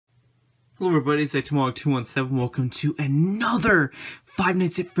Hello everybody, it's Tomahawk217. Welcome to another Five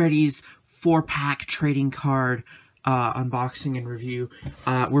Nights at Freddy's 4-pack trading card unboxing and review.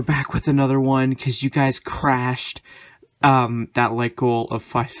 We're back with another one because you guys crashed that like goal of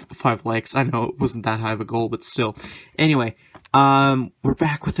five likes. I know it wasn't that high of a goal, but still. Anyway, we're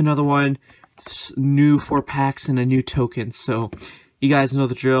back with another one. New 4-packs and a new token. So you guys know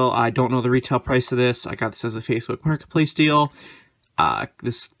the drill. I don't know the retail price of this. I got this as a Facebook Marketplace deal.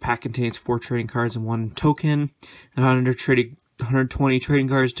 This pack contains 4 trading cards and 1 token, 120 trading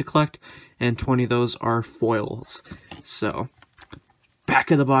cards to collect, and 20 of those are foils. So, back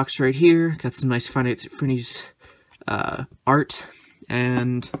of the box right here, got some nice Five Nights at Freddy's art,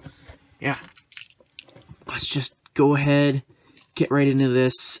 and yeah, let's just go ahead, get right into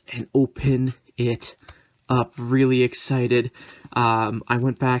this, and open it up. Really excited. I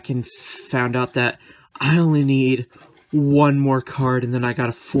went back and found out that I only need one more card and then I got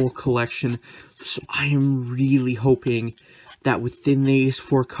a full collection, so I am really hoping that within these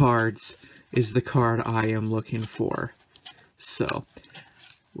 4 cards is the card I am looking for. So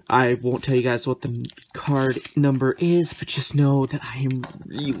I won't tell you guys what the card number is, but just know that I am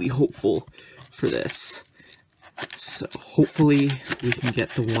really hopeful for this. So hopefully we can get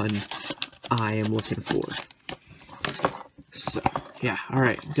the one I am looking for. So yeah,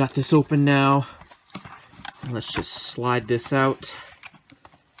 alright, got this open now. Let's just slide this out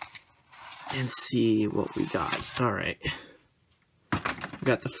and see what we got. Alright. We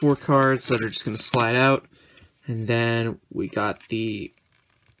got the 4 cards that are just going to slide out. And then we got the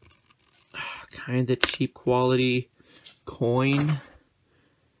kind of cheap quality coin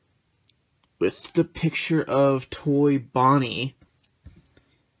with the picture of Toy Bonnie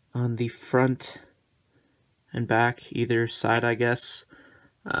on the front and back, either side, I guess.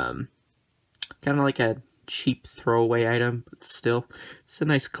 Kind of like a cheap throwaway item, but still, it's a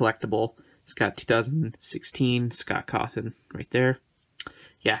nice collectible. It's got 2016 Scott Cawthon right there.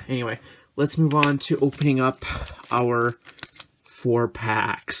 Yeah, anyway, let's move on to opening up our 4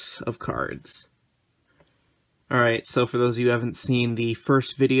 packs of cards. Alright, so for those of you who haven't seen the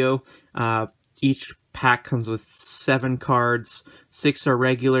first video, each pack comes with 7 cards. 6 are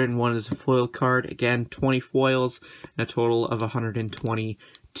regular and 1 is a foil card. Again, 20 foils and a total of 120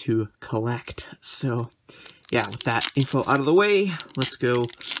 to collect. So yeah, with that info out of the way, let's go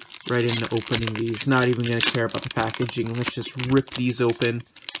right into opening these. Not even going to care about the packaging. Let's just rip these open.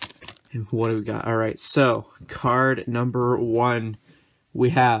 And what do we got? Alright, so card number 1, we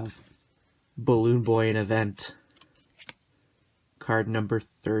have Balloon Boy in Event. Card number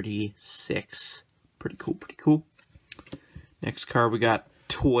 36. Pretty cool, pretty cool. Next card, we got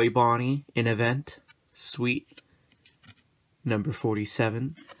Toy Bonnie in Event. Sweet. Number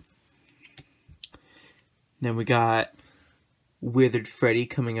 47. Then we got Withered Freddy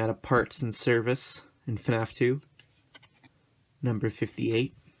coming out of Parts and Service in FNAF 2. Number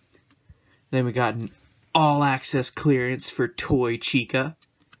 58. Then we got an all-access clearance for Toy Chica.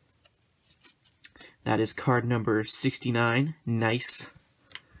 That is card number 69. Nice.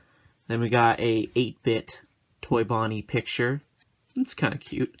 Then we got a 8-bit Toy Bonnie picture. It's kind of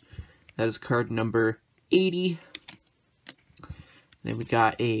cute. That is card number 80. Then we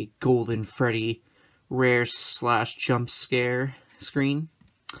got a Golden Freddy rare / jump scare screen.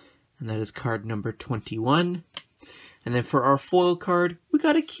 And that is card number 21. And then for our foil card, we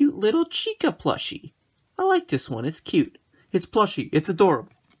got a cute little Chica plushie. I like this one. It's cute. It's plushy. It's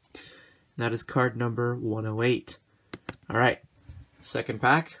adorable. And that is card number 108. Alright. Second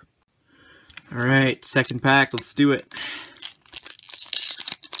pack. Alright, second pack. Let's do it.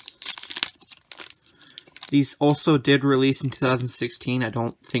 These also did release in 2016. I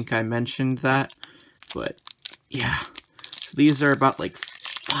don't think I mentioned that, but yeah. So these are about like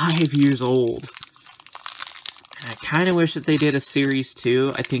 5 years old. And I kind of wish that they did a series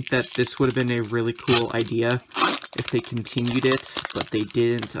too. I think that this would have been a really cool idea if they continued it, but they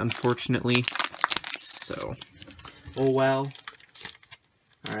didn't, unfortunately. So, oh well.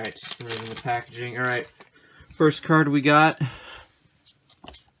 Alright, just removing the packaging. Alright, first card we got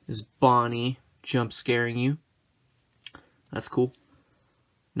is Bonnie jump scaring you. That's cool.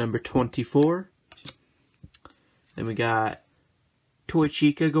 Number 24. Then we got Toy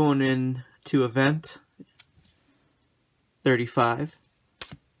Chica going into Event. 35.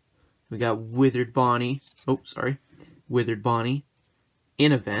 We got Withered Bonnie. Oh, sorry. Withered Bonnie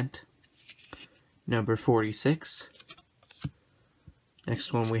in Event. Number 46.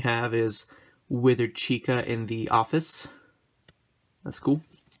 Next one we have is Withered Chica in the Office. That's cool.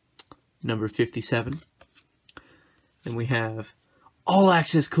 Number 57. Then we have All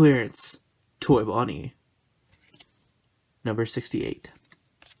Access Clearance, Toy Bonnie. Number 68.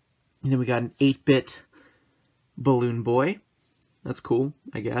 And then we got an 8-bit Balloon Boy. That's cool,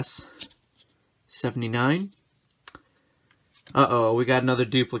 I guess. 79. Uh-oh, we got another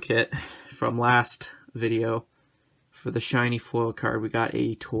duplicate from last video. For the shiny foil card, we got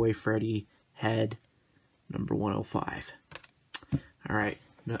a Toy Freddy head, number 105. Alright,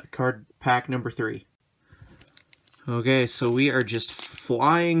 card pack number 3. Okay, so we are just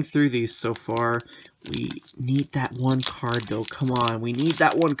flying through these so far. We need that one card, though. Come on, we need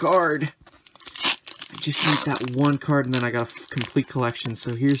that one card. I just need that one card, and then I got a complete collection.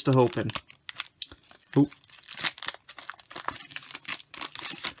 So here's to hoping. Oop.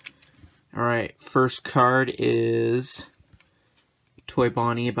 Alright, first card is Toy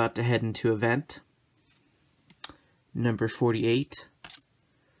Bonnie about to head into event. Number 48.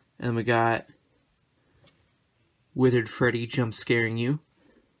 And we got Withered Freddy jump scaring you.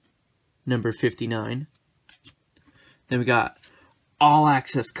 Number 59. Then we got all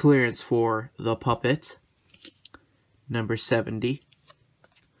access clearance for the puppet. Number 70.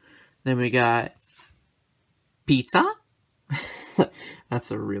 Then we got pizza.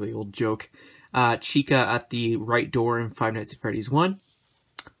 That's a really old joke. Chica at the right door in Five Nights at Freddy's 1.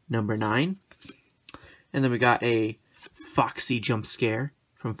 Number 9. And then we got a Foxy jump scare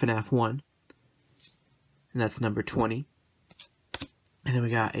from FNAF 1. And that's number 20. And then we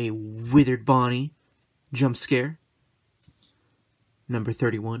got a Withered Bonnie jump scare. Number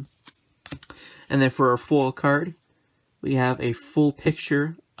 31. And then for our foil card, we have a full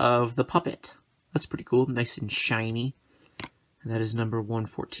picture of the puppet. That's pretty cool. Nice and shiny. And that is number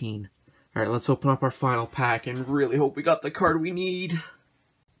 114. Alright, let's open up our final pack and really hope we got the card we need.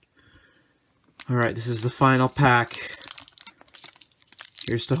 Alright, this is the final pack.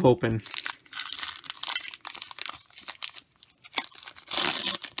 Here's to hoping.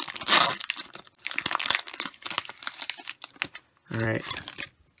 Alright.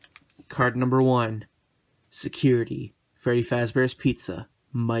 Card number 1. Security. Freddy Fazbear's Pizza.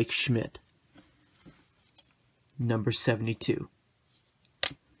 Mike Schmidt. Number 72.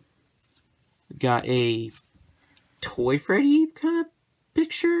 We got a Toy Freddy kind of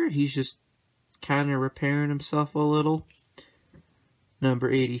picture. He's just kind of repairing himself a little.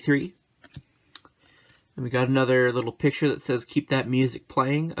 Number 83. And we got another little picture that says, "Keep that music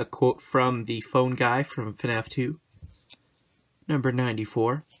playing." A quote from the phone guy from FNAF 2. Number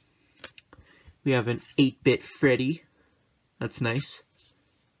 94. We have an 8-bit Freddy. That's nice.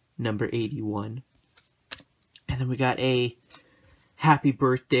 Number 81. And then we got a happy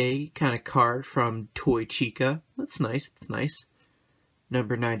birthday kind of card from Toy Chica. That's nice. That's nice.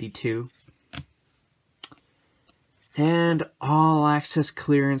 Number 92. And all access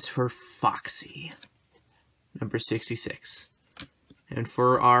clearance for Foxy. Number 66. And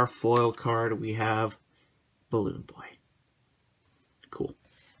for our foil card, we have Balloon Boy. Cool.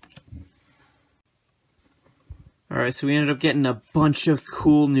 Alright, so we ended up getting a bunch of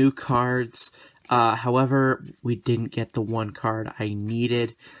cool new cards. However, we didn't get the one card I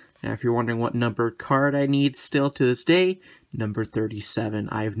needed. Now, if you're wondering what numbered card I need still to this day, number 37.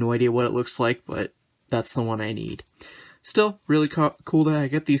 I have no idea what it looks like, but that's the one I need. Still, really cool that I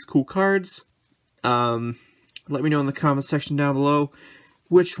get these cool cards. Let me know in the comment section down below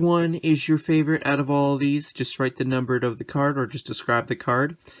which one is your favorite out of all of these. Just write the number of the card or just describe the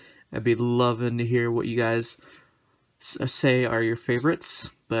card. I'd be loving to hear what you guys say are your favorites.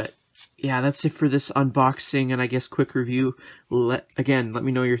 But yeah, that's it for this unboxing and I guess quick review. Again, let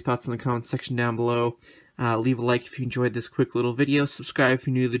me know your thoughts in the comment section down below. Leave a like if you enjoyed this quick little video. Subscribe if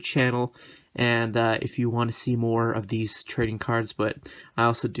you're new to the channel. And if you want to see more of these trading cards, but I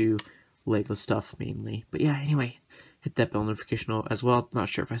also do Lego stuff mainly. But yeah, anyway, hit that bell notification as well. Not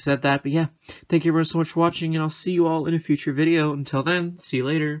sure if I said that, but yeah. Thank you everyone so much for watching, and I'll see you all in a future video. Until then, see you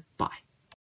later. Bye.